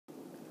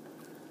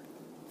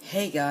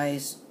Hey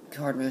guys,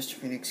 Cardmaster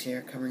Phoenix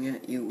here, coming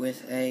at you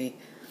with a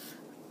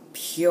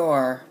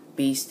pure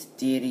Beast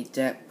Deity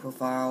deck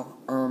profile.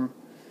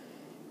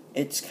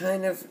 It's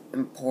kind of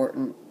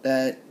important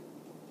that,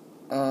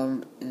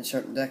 in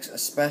certain decks,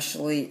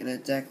 especially in a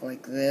deck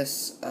like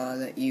this,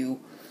 that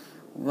you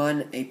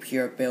run a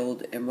pure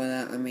build, and by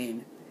that I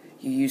mean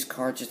you use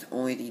cards with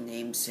only the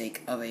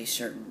namesake of a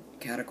certain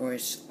category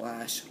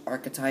 /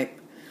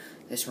 archetype.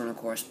 This one, of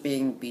course,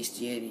 being Beast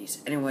Deities.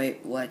 Anyway,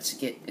 let's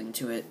get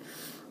into it.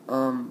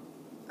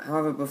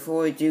 However,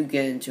 before we do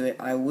get into it,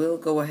 I will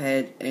go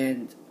ahead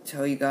and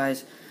tell you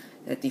guys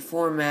that the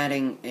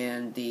formatting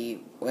and the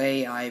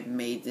way I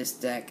made this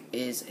deck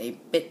is a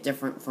bit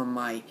different from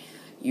my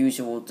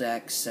usual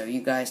decks, so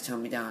you guys tell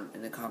me down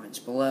in the comments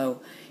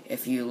below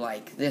if you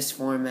like this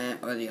format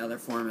or the other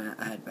format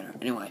I had better.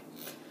 Anyway,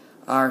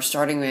 our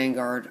starting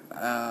Vanguard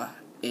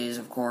is,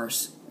 of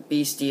course,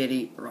 Beast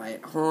Deity,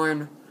 Riot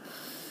Horn.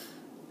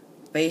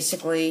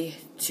 Basically,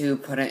 to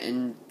put it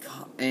in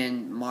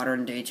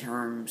modern day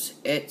terms,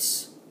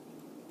 it's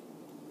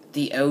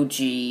the OG.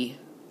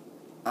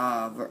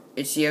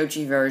 It's the OG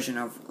version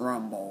of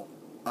Rumble.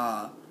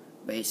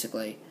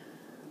 Basically,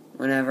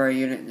 whenever a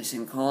unit in the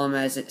same column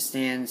as it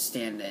stands,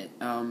 stand it.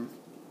 I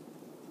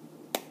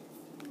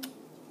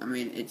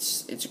mean,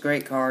 it's a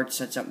great card.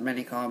 Sets up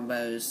many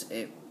combos.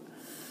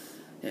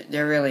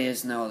 There really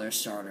is no other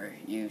starter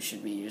you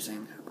should be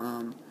using.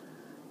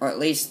 Or at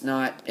least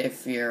not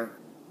if you're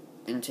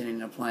intending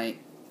to play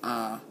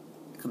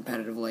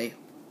competitively.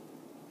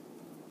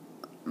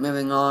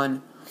 Moving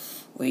on,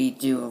 we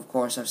do of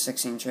course have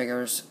 16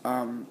 triggers,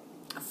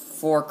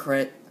 4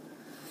 crit,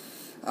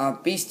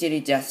 Beast Deity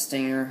Death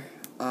Stinger.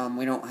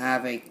 We don't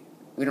have a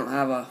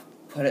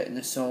put it in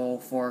the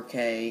soul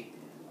 4K,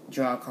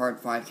 draw a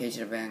card 5K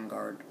to the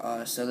Vanguard.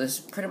 So this is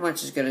pretty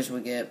much as good as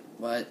we get,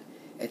 but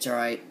it's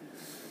alright.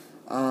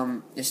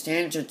 The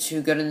standards are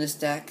too good in this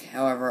deck.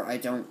 However, I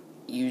don't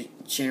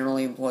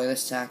generally employ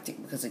this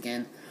tactic because,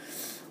 again,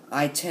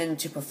 I tend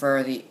to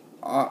prefer the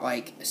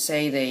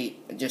say they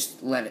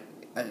just let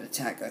an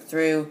attack go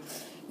through.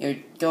 You're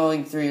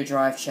going through your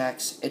drive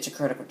checks. It's a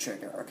critical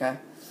trigger. Okay.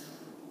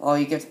 Well,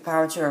 you give the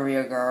power to a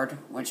rear guard,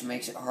 which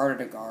makes it harder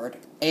to guard,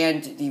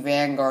 and the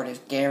Vanguard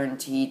is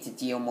guaranteed to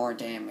deal more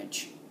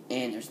damage.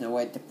 And there's no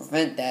way to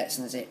prevent that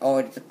since they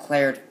already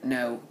declared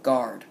no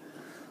guard.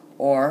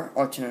 Or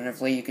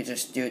alternatively, you could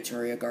just do it to a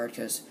rear guard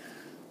because,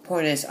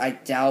 point is, I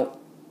doubt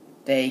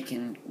they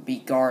can be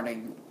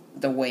guarding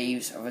the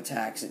waves of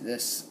attacks that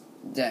this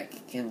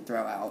deck can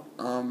throw out.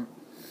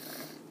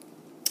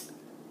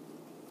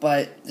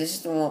 But this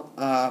is the one,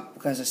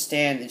 because a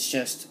stand, it's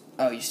just,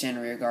 you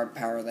stand rear guard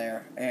power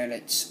there, and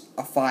it's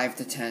a 5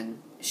 to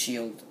 10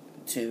 shield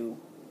to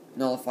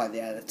nullify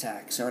the added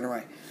attack. So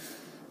anyway,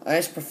 I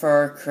just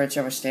prefer crits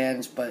over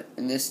stands, but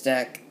in this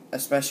deck,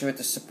 especially with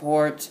the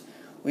support,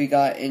 we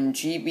got in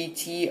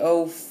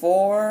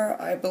GBT04,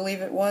 I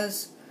believe it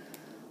was.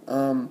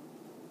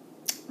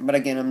 But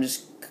again, I'm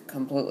just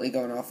completely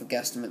going off a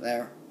guesstimate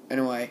there.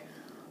 Anyway,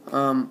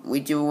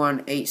 we do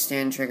run 8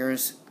 stand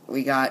triggers.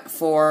 We got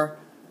 4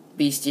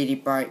 Beast Deity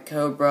Bright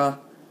Cobra.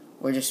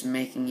 We're just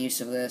making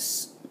use of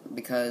this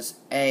because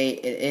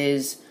it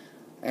is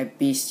a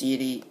Beast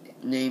Deity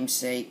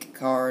namesake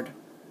card,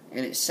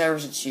 and it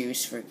serves its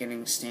use for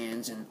getting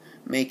stands and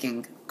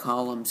making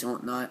columns and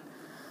whatnot.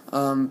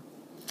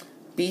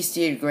 Beast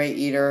Deity Great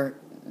Eater.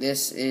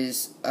 This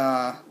is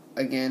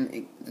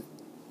again.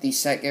 The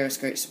set gives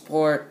great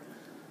support.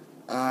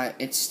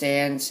 It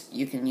stands.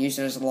 You can use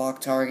it as a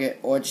lock target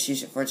or just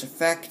use it for its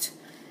effect.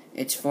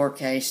 It's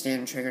 4K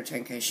stand trigger,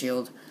 10K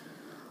shield.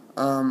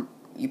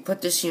 You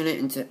put this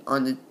unit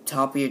on the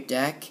top of your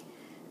deck,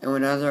 and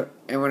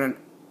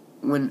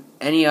when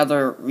any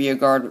other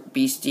rearguard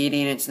Beast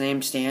Deity in its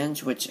name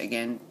stands, which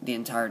again the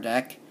entire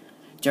deck,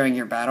 during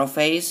your battle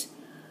phase,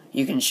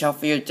 you can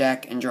shuffle your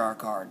deck and draw a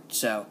card.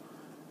 So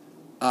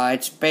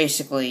it's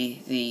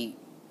basically the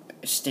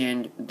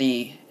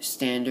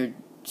standard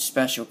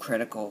special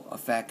critical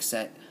effects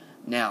that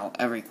now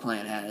every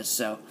clan has,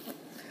 so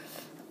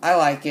I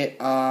like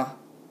it.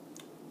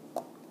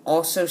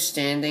 Also,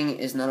 standing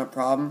is not a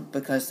problem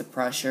because the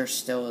pressure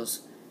still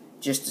is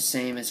just the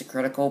same as a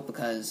critical,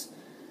 because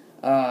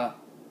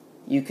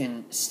you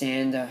can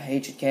stand the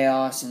Hatred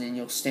Chaos and then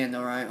you'll stand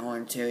the Riot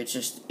Horn too.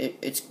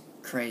 It's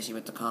crazy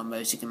with the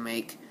combos you can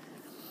make.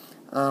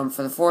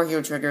 For the 4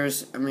 heal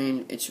triggers, I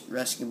mean, it's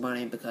Rescue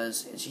Bunny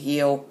because it's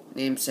heal,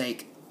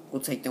 namesake,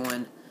 we'll take the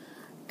win.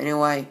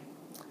 Anyway,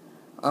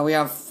 we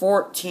have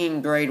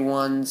 14 grade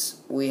 1s,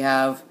 we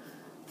have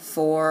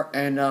 4,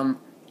 and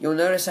you'll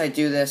notice I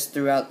do this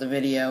throughout the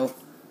video.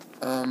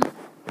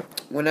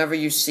 Whenever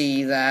you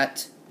see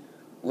that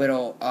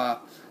little,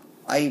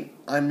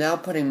 I'm now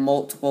putting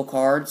multiple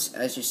cards,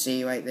 as you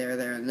see right there,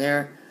 and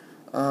there.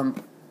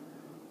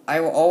 I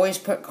will always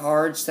put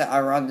cards that I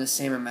run the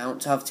same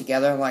amount of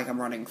together, like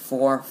I'm running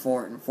 4,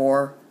 4, and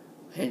 4.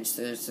 Hence,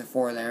 there's the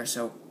 4 there.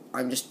 So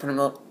I'm just putting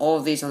all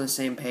of these on the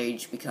same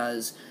page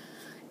because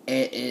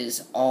it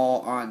is all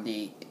on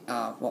the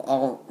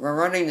we're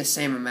running the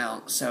same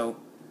amount. So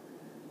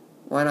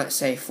why not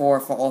say 4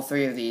 for all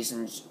 3 of these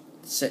and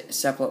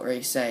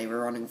separately say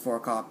we're running 4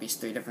 copies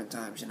 3 different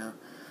times, you know.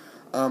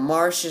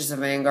 Marsh is the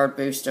Vanguard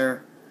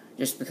booster,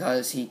 just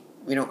because we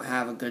don't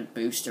have a good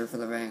booster for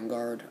the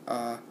Vanguard.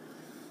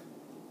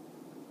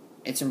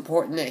 It's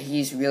important that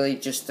he's really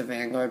just the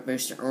Vanguard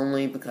booster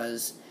only,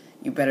 because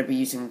you better be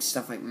using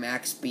stuff like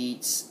max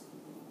beats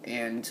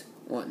and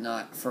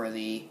whatnot for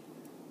the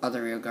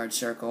other rearguard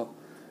circle.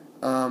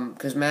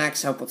 Because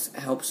max helps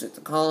with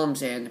the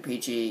columns, and the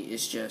PG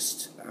is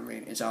just,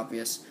 it's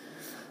obvious.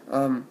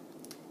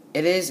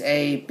 It is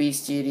a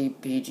Beast Deity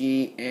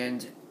PG,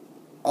 and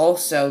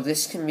also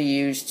this can be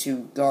used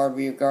to guard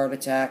rearguard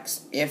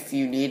attacks if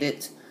you need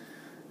it.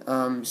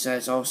 So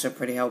it's also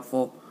pretty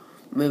helpful.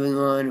 Moving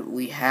on,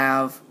 we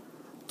are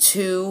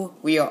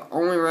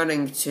only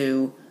running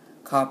 2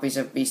 copies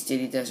of Beast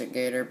Deity Desert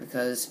Gator,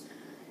 because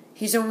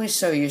he's only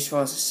so useful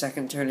as a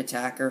second turn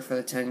attacker for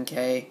the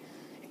 10k,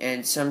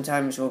 and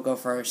sometimes we'll go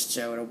first,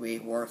 so it'll be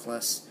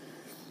worthless,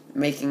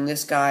 making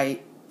this guy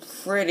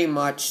pretty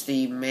much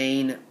the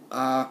main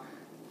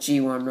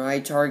G1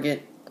 ride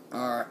target,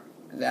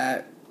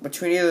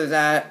 between either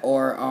that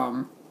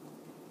or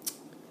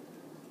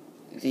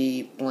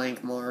the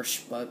blank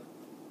marsh. But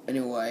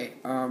anyway,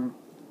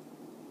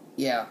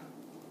 yeah.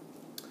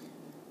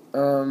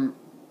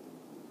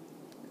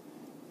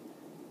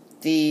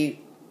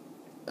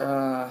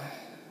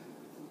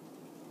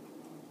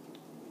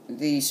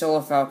 The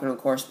Solar Falcon, of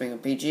course, being a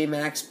PG,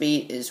 max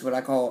beat is what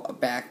I call a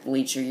back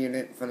bleacher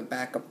unit for the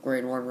backup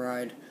grade 1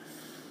 ride.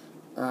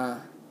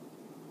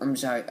 I'm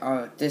sorry,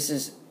 this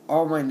is,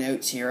 all my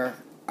notes here are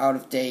out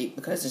of date,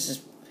 because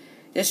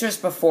this was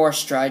before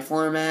Stride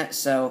format,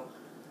 so,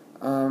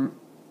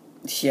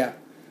 yeah.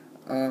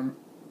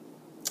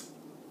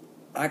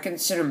 I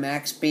consider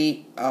max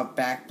beat a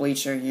back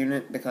bleacher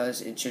unit,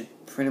 because it should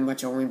pretty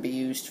much only be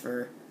used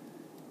for,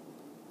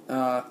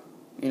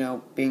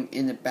 being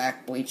in the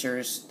back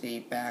bleachers, the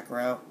back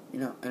row,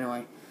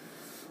 anyway.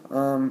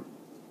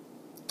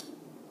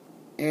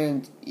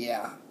 And,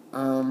 yeah,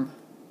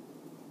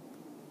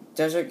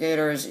 Desert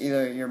Gator is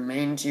either your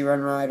main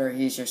G-Run ride, or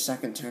he's your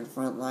second turn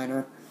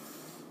frontliner.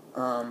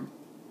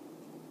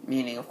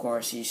 Meaning, of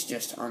course, he's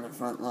just on the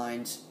front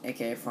lines,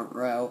 aka front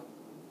row,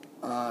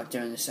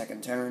 during the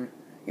second turn.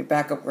 Your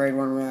backup grade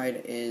 1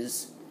 ride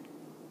is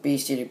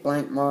Beast Deity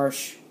Blank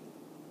Marsh,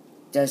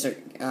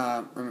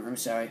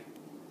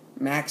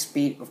 Max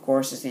Beat, of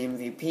course, is the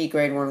MVP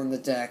grade 1 on the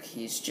deck.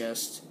 He's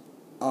just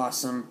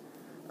awesome.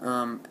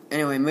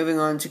 Anyway, moving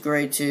on to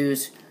grade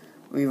 2s,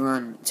 we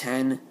run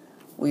 10.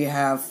 We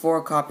have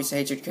 4 copies of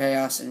Hatred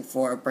Chaos and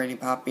 4 of Brainy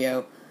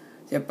Papio.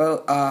 They're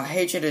both,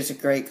 Hatred is a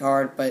great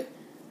card, but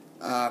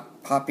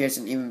Papio is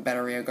an even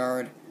better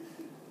rearguard.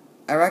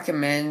 I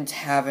recommend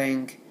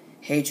having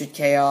Hatred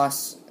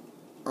Chaos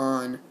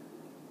on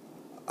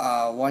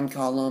one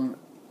column,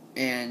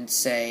 and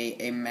say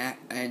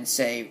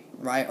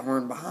Riot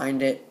Horn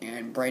behind it,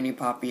 and Brainy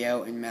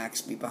Papio and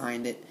Max Beat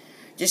behind it,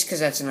 just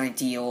because that's an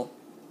ideal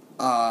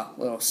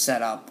little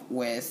setup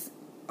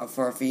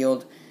for a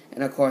field.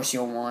 And of course,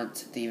 you'll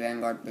want the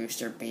Vanguard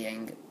booster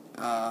being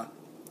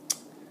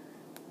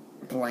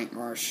Blank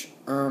Marsh.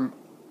 But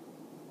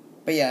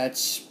yeah,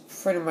 that's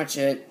pretty much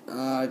it.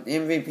 The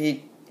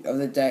MVP of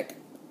the deck,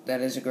 that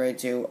is a grade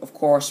 2. Of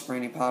course,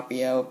 Brainy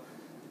Papio.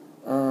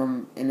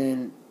 And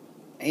then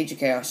Age of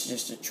Chaos is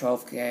just a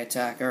 12k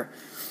attacker.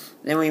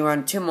 Then we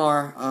run 2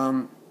 more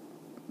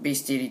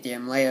Beast Deity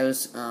DM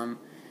Leos.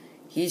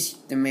 He's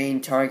the main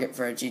target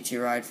for a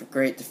G2 ride for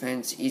great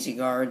defense, easy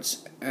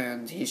guards,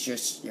 and he's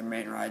just your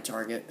main ride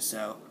target,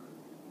 so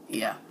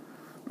yeah.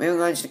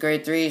 Moving on to the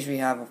grade 3s, we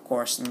have, of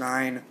course,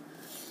 9.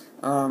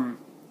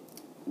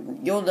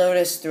 You'll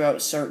notice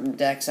throughout certain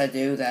decks I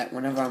do that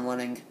whenever I'm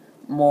running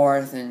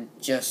more than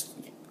just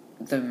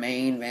the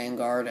main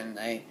Vanguard and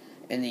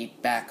the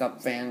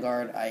backup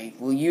Vanguard, I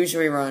will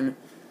usually run,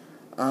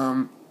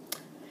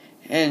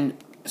 in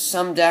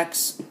some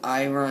decks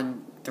I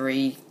run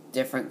 3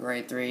 different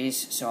grade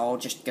 3s, so I'll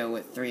just go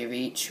with 3 of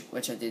each,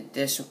 which I did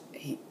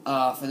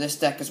for this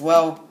deck as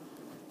well.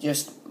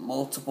 Just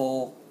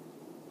multiple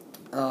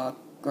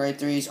grade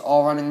 3s,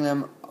 all running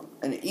them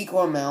an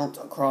equal amount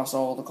across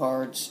all the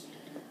cards.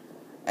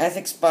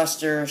 Ethics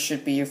Buster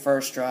should be your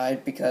first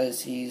ride,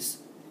 because he's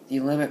the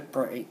limit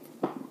break.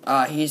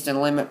 He's the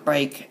limit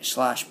break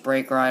 /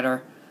 break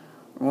rider.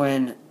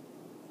 When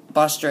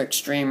Buster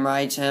Extreme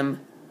rides him,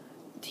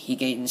 he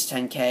gains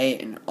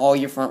 10k and all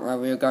your front row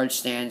rear guard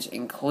stands,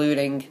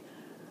 including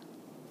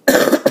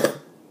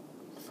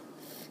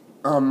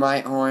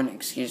Riot Horn,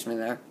 excuse me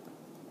there,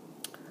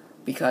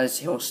 because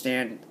he'll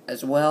stand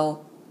as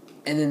well,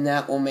 and then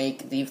that will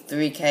make the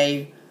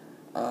 3k,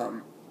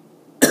 and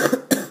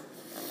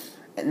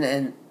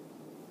then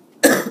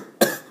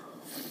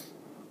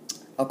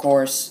of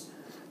course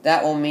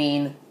that will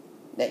mean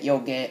that you'll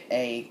get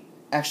a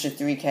extra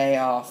 3k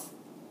off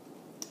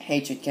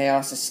Hatred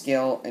Chaos'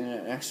 skill, and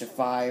an extra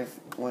 5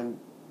 when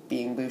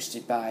being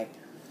boosted by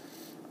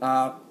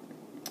the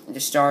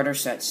starter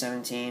set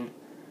 17.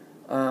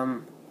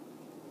 And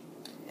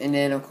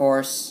then, of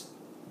course,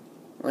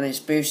 When it's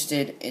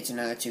boosted, it's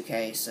another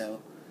 2k,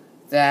 so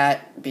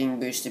that being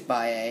boosted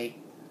by a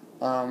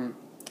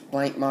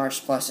Blank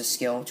Marsh plus a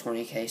skill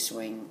 20k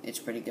swing, it's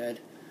pretty good.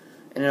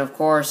 And then of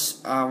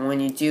course, when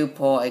you do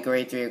pull a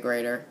grade 3 or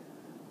greater,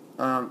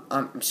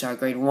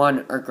 grade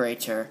 1 or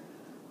greater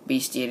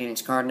Beast Deity in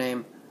its card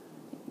name,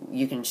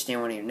 you can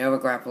stand one of your Nova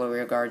Grappler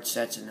rear guards.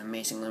 That's an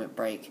amazing limit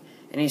break.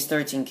 And he's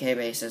 13k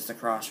base as the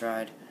cross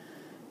ride.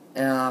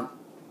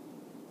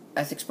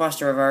 Ethics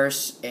Buster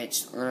Reverse,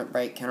 it's limit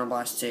break,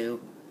 counterblast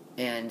 2,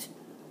 and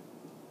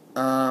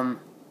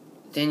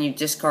then you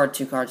discard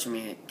 2 cards from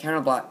your hand.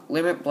 Counterblast,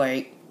 limit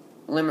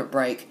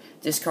break,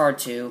 discard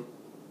 2.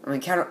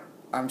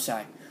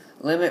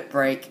 Limit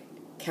break,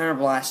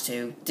 counterblast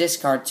 2,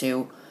 discard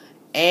 2,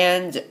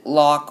 and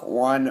lock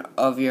 1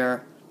 of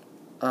your,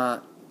 2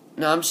 of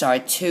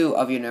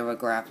your Nova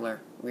Grappler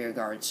rear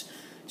guards.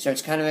 So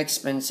it's kind of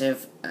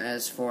expensive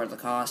as for the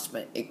cost,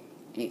 but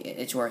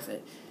it's worth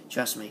it.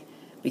 Trust me.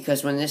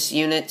 Because when this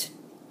unit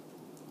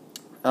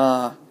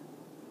attacked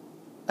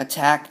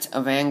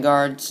a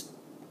vanguard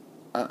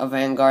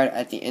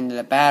at the end of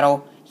the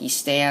battle, he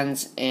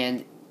stands,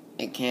 and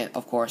it can't,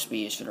 of course, be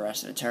used for the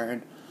rest of the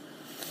turn.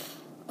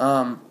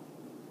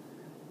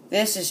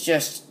 This is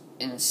just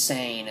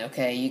insane.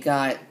 Okay, you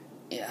got,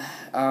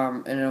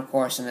 and then of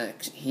course,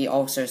 he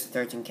also has the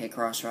 13k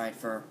cross ride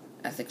for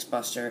Ethics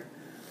Buster.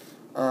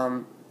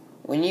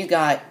 When you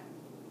got,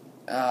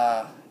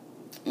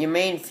 your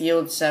main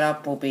field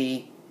setup will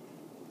be,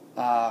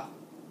 of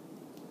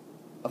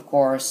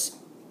course,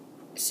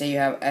 say you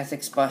have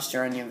Ethics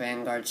Buster on your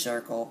Vanguard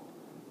circle,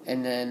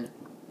 and then,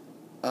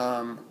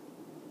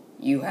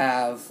 you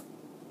have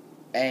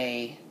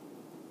a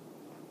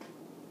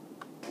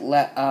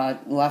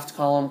left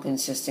column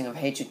consisting of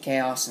Hatred,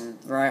 Chaos, and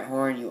Riot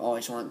Horn. You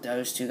always want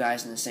those 2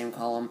 guys in the same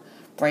column.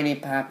 Brainy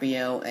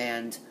Papio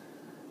and,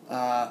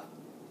 God,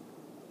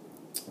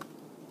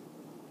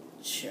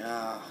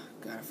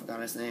 I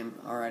forgot his name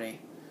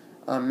already.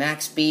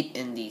 Max Beat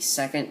in the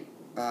second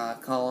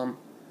column,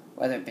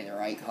 whether it be the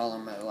right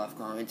column or the left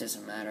column, it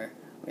doesn't matter,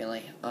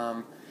 really.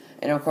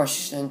 And of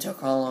course, your center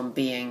column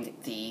being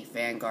the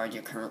Vanguard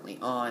you're currently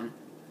on,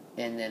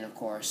 and then of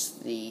course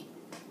the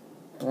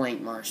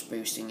Blank Marsh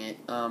boosting it.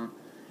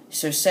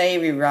 So say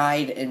we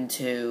ride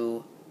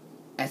into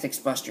Ethics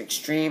Buster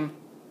Extreme,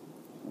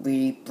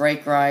 we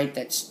break ride,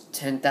 that's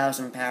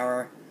 10,000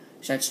 power,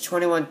 so that's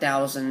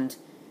 21,000,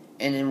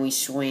 and then we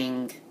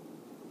swing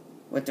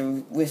with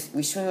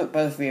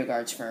both rear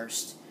guards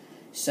first.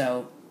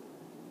 So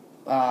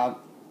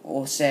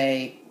we'll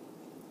say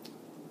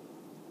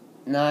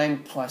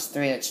 9 plus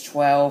 3, that's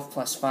 12,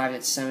 plus 5,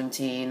 that's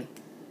 17.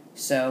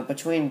 So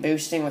between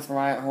boosting with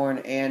Riot Horn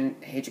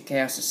and Hatred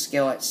Chaos'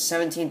 skill, it's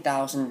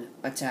 17,000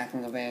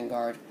 attacking a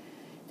Vanguard.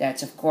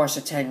 That's of course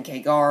a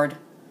 10k guard.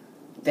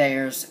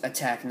 There's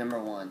attack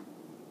number 1.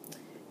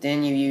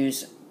 Then you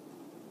use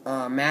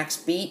Max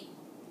Beat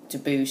to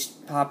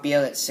boost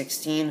Papio, that's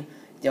 16.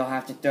 They'll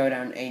have to throw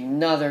down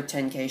another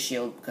 10k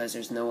shield because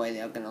there's no way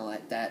they're going to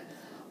let that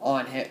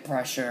on-hit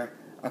pressure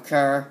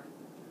occur.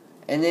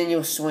 And then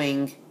you'll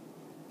swing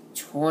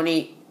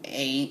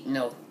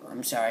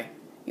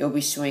you'll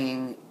be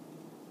swinging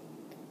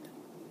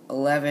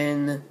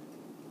 11,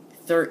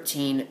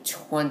 13,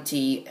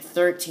 20,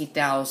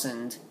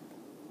 30,000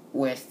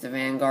 with the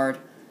Vanguard.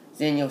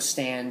 Then you'll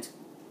stand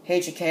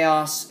Hatred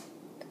Chaos,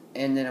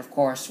 and then of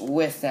course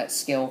with that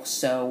skill,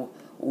 so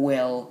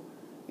will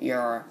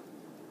your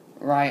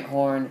Riot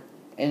Horn,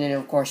 and then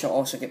of course you'll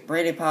also get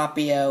Brady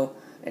Papio,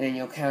 and then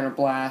you'll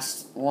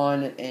counterblast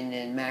 1, and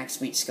then Max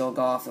Beat skill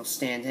go off, you'll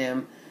stand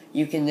him.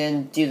 You can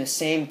then do the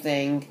same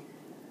thing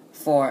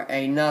for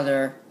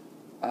another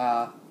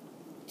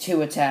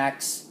 2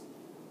 attacks,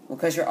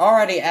 because you're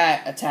already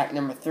at attack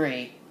number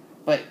 3,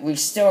 but we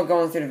still are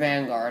going through the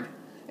Vanguard,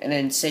 and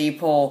then say you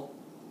pull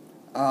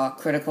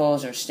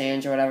criticals or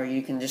stands or whatever,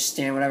 you can just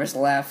stand whatever's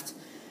left,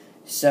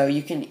 so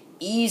you can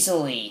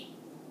easily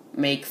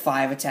make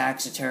 5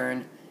 attacks a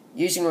turn.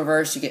 Using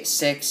reverse, you get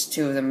 6,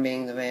 2 of them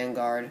being the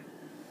Vanguard.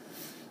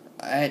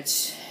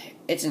 It's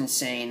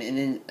insane. And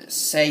then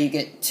say you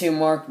get 2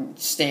 more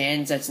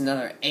stands, that's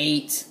another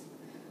 8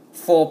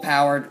 full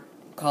powered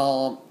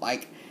column.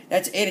 Like,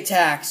 that's 8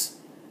 attacks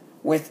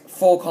with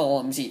full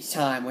columns each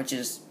time, which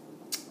is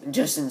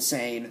just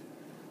insane.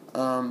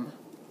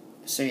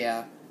 So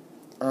yeah.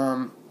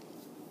 Then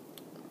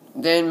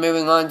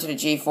moving on to the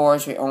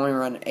G4s, we only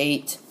run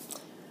 8.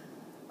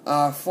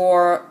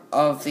 4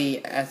 of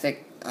the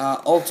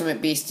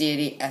Ultimate Beast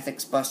Deity,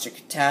 Ethics Buster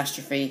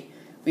Catastrophe.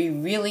 We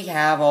really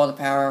have all the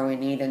power we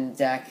need in the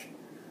deck.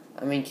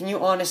 I mean, can you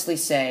honestly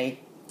say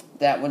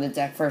that when the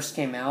deck first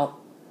came out,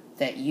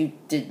 that you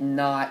did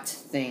not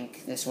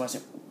think this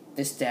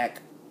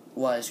deck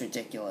was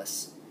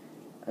ridiculous?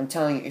 I'm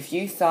telling you, if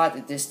you thought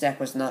that this deck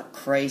was not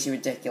crazy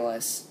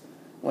ridiculous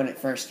when it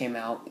first came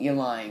out, you're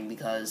lying,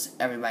 because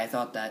everybody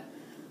thought that.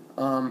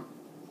 So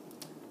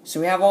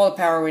we have all the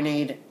power we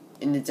need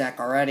in the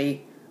deck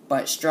already,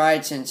 but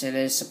Stride, since it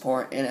is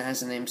support and it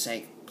has a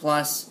namesake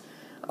plus,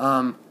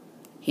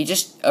 he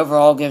just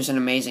overall gives an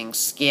amazing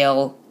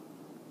skill.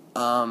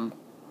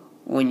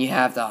 when you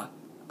have the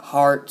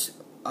heart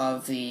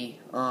of the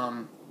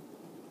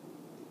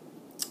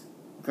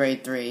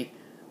grade 3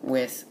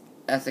 with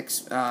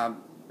ethics.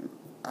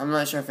 I'm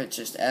not sure if it's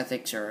just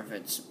ethics or if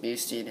it's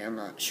Beast Deity, I'm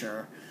not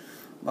sure.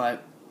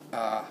 But,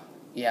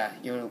 yeah,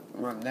 you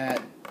run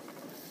that.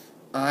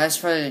 As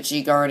for the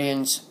G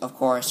Guardians, of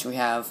course, we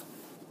have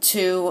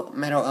 2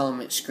 Metal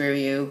Element Screw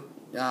You.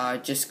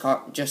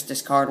 Just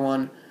discard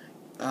one.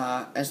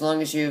 As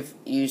long as you've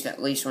used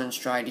at least one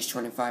stride, he's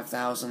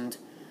 25,000.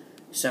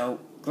 So,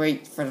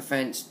 great for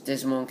defense,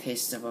 dismal in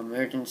cases of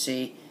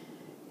emergency,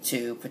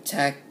 to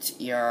protect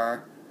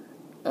your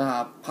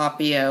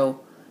Papio,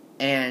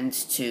 and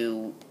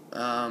to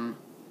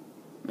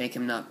make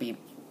him not be,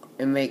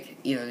 and make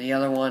either the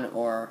other one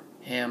or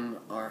him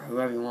or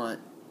whoever you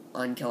want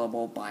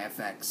unkillable by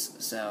effects.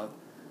 So,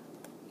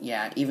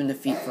 yeah, even the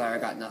Feet Flare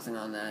got nothing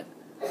on that.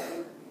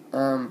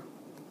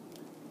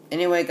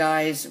 Anyway,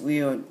 guys,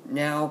 we are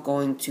now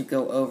going to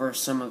go over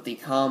some of the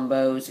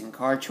combos and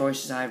card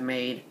choices I've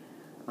made.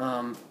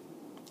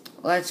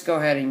 Let's go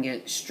ahead and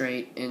get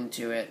straight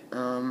into it.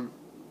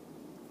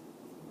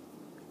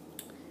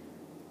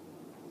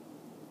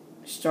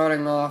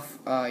 Starting off,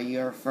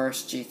 your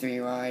first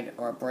G3 ride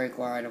or break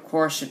ride, of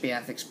course, should be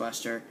Ethics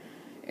Buster.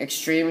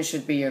 Extreme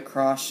should be your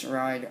cross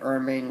ride or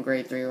main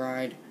grade 3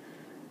 ride.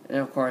 And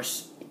of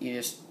course, you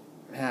just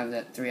have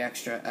that 3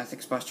 extra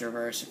Ethics Buster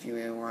reverse if you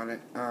really want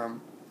it.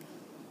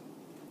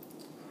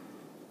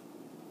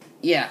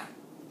 Yeah.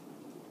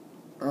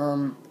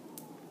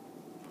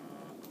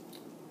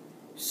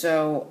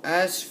 So,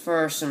 as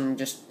for some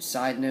just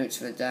side notes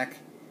for the deck,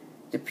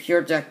 the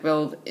pure deck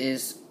build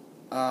is,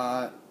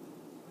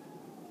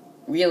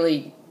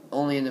 really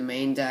only in the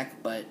main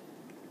deck, but,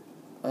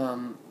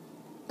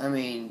 I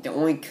mean, the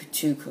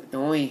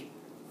only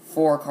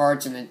 4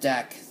 cards in the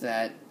deck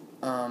that,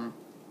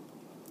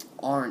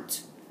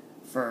 aren't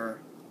for,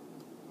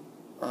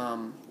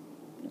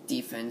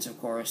 defense, of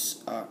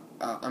course,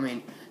 I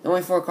mean, the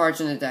only 4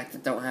 cards in the deck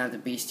that don't have the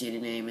Beast Deity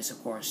name is,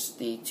 of course,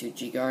 the 2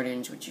 G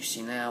Guardians, which you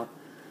see now.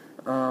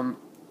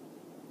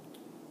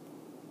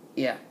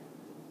 Yeah.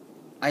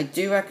 I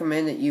do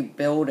recommend that you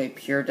build a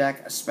pure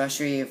deck,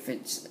 especially if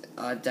it's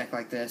a deck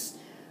like this,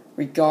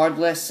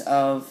 regardless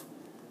of,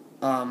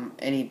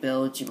 any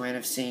builds you might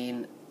have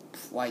seen.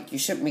 Like, you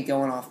shouldn't be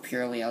going off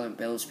purely other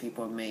builds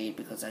people have made,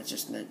 because that's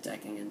just net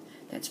decking, and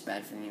that's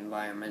bad for the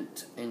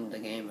environment in the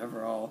game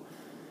overall.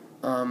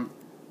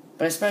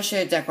 But especially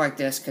a deck like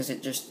this, because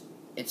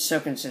it's so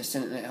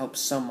consistent and it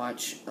helps so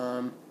much.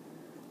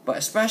 But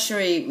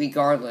especially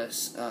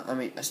regardless,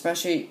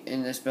 especially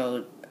in this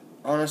build,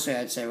 honestly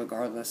I'd say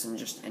regardless in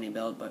just any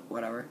build, but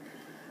whatever.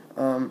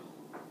 I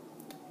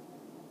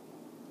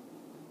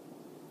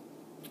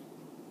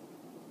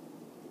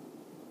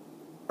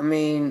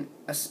mean,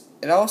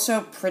 it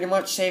also pretty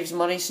much saves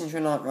money since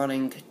you're not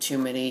running too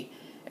many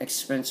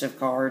expensive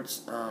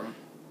cards.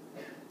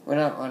 We're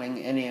not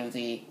running any of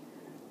the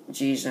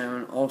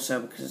G-Zone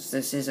also because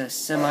this is a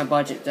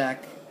semi-budget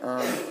deck.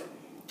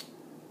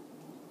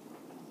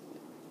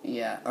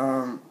 Yeah,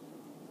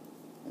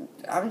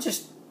 I'm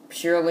just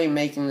purely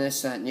making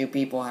this so that new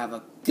people have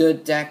a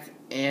good deck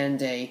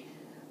and a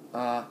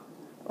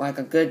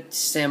good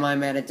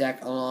semi-meta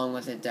deck along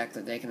with a deck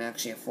that they can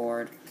actually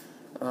afford.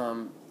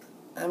 I'm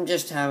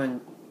just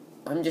having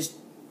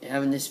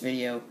this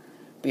video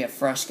be a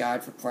fresh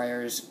guide for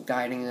players,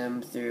 guiding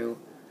them through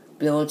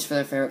builds for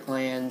their favorite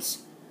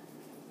clans,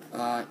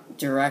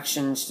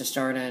 directions to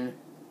start in,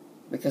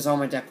 because all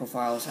my deck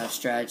profiles have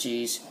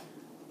strategies,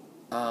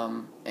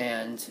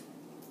 and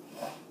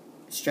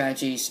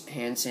strategies,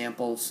 hand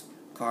samples,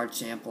 card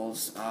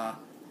samples,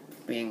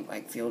 being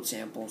like field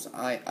samples.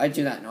 I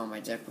do that in all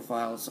my deck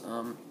profiles.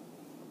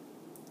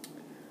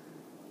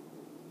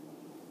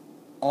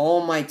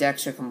 All my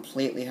decks are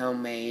completely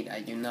homemade.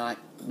 I do not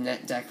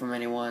net deck from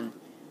anyone.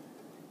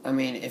 I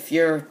mean, if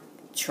you're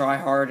try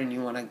hard and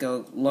you want to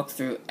go look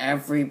through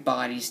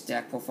everybody's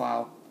deck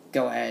profile,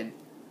 go ahead.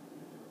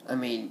 I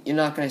mean, you're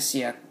not gonna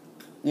see a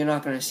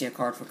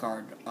card for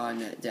card on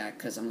that deck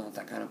because I'm not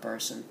that kind of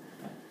person.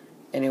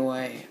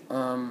 Anyway,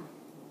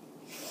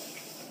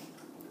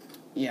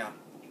 yeah.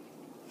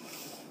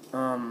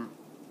 The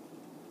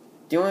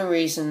only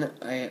reason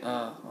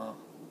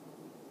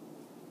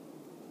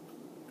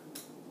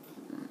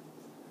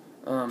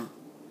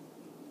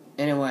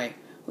anyway,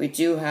 we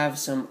do have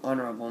some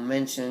honorable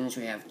mentions.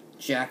 We have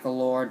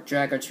Jackalord,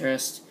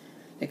 Dragatrist.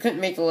 They couldn't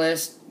make the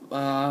list,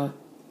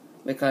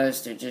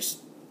 because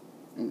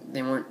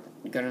they weren't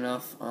good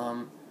enough.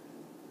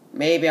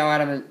 Maybe I'll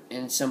add them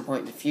in some point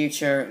in the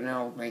future, and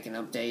I'll make an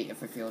update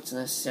if I feel it's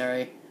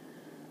necessary.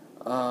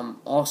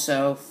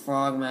 Also,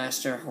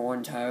 Frogmaster,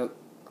 Horned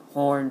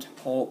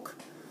Hulk.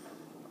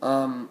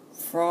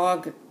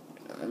 Frog,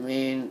 I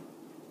mean,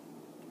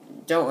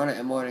 don't run it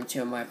at more than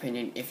 2 in my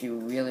opinion if you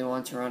really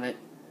want to run it.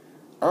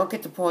 I don't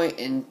get the point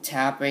in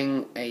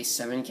tapping a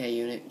 7k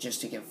unit just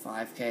to get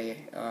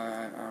 5k,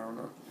 I don't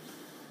know.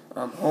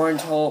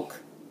 Horned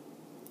Hulk,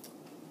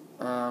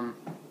 you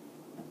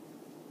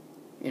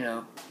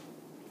know,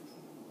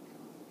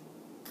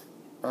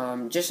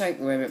 Just like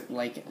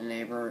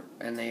enablers,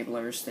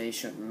 they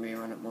shouldn't be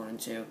run at more than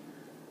 2.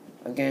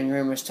 Again,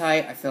 room was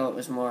tight. I feel it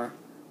was more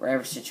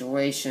wherever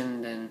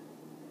situation than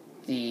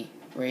the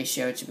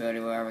ratio to ability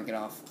will ever get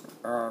off,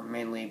 or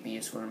mainly be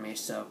useful to me.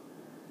 So,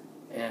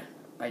 yeah,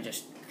 I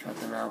just cut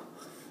them out.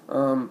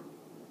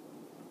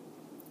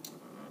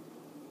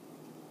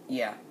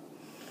 Yeah.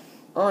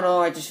 Oh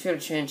no, I just feel a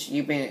chance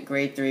you being at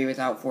grade 3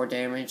 without 4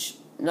 damage.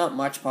 Not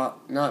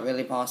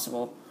really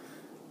possible.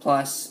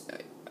 Plus,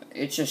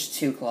 it's just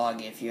too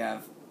cloggy if you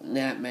have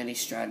that many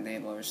strat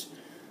enablers.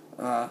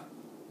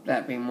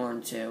 That being more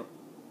than 2.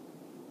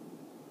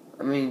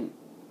 I mean,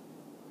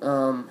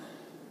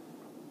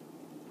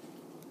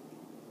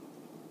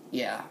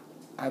 yeah.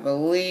 I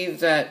believe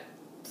that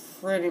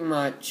pretty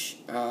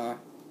much,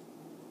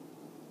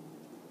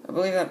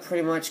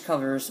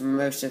 covers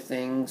most of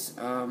things.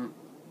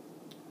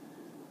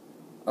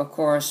 Of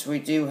course, we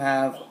do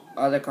have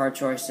other card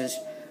choices.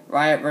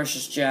 Riot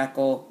versus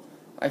Jackal.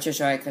 I chose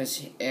Riot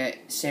because it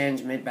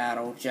stands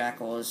mid-battle.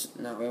 Jackal is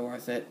not really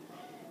worth it.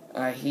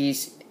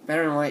 He's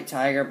better than White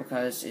Tiger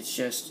because it's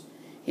just...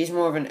 He's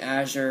more of an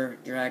Azure,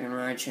 Dragon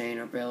Ride Chain,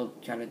 or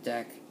build kind of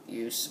deck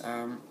use.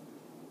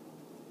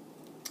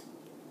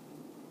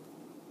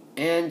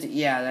 And,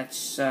 yeah,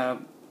 that's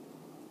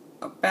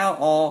about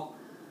all.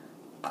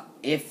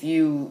 If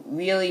you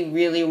really,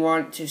 really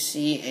want to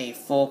see a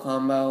full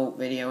combo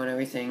video and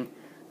everything,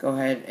 go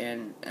ahead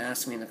and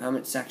ask me in the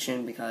comment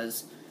section,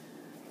 because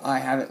I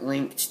have it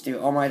linked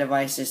to all my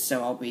devices,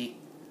 so I'll be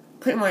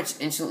pretty much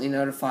instantly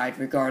notified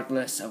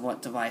regardless of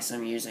what device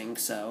I'm using,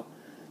 so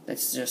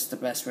that's just the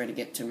best way to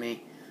get to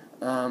me.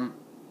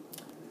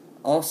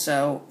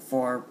 Also,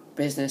 for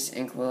business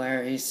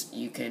inquiries,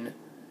 you can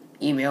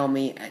email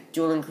me at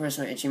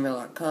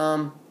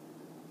duelingcharisma@gmail.com.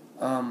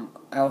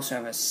 I also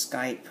have a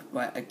Skype,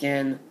 but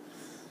again,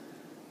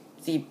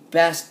 the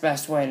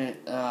best way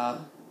to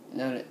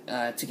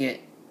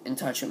get in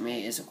touch with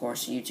me is, of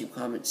course, the YouTube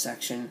comment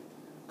section,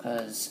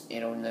 because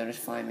it'll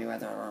notify me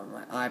whether I'm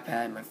on my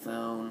iPad, my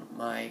phone,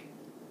 my,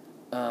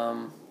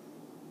 I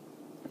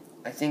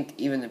think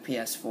even the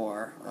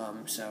PS4,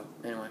 so,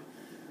 anyway.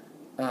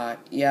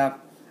 Yeah,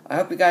 I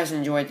hope you guys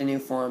enjoyed the new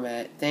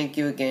format. Thank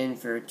you again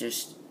for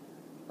just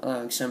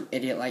allowing some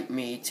idiot like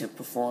me to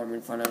perform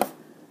in front of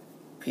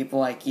people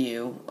like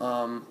you.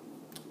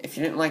 If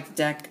you didn't like the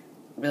deck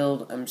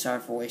build, I'm sorry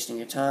for wasting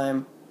your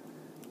time.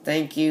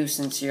 Thank you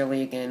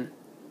sincerely again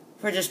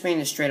for just being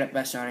the straight up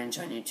best audience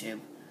on YouTube.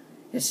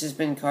 This has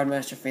been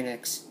Cardmaster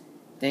Phoenix.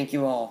 Thank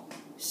you all.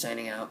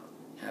 Signing out.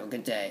 Have a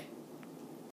good day.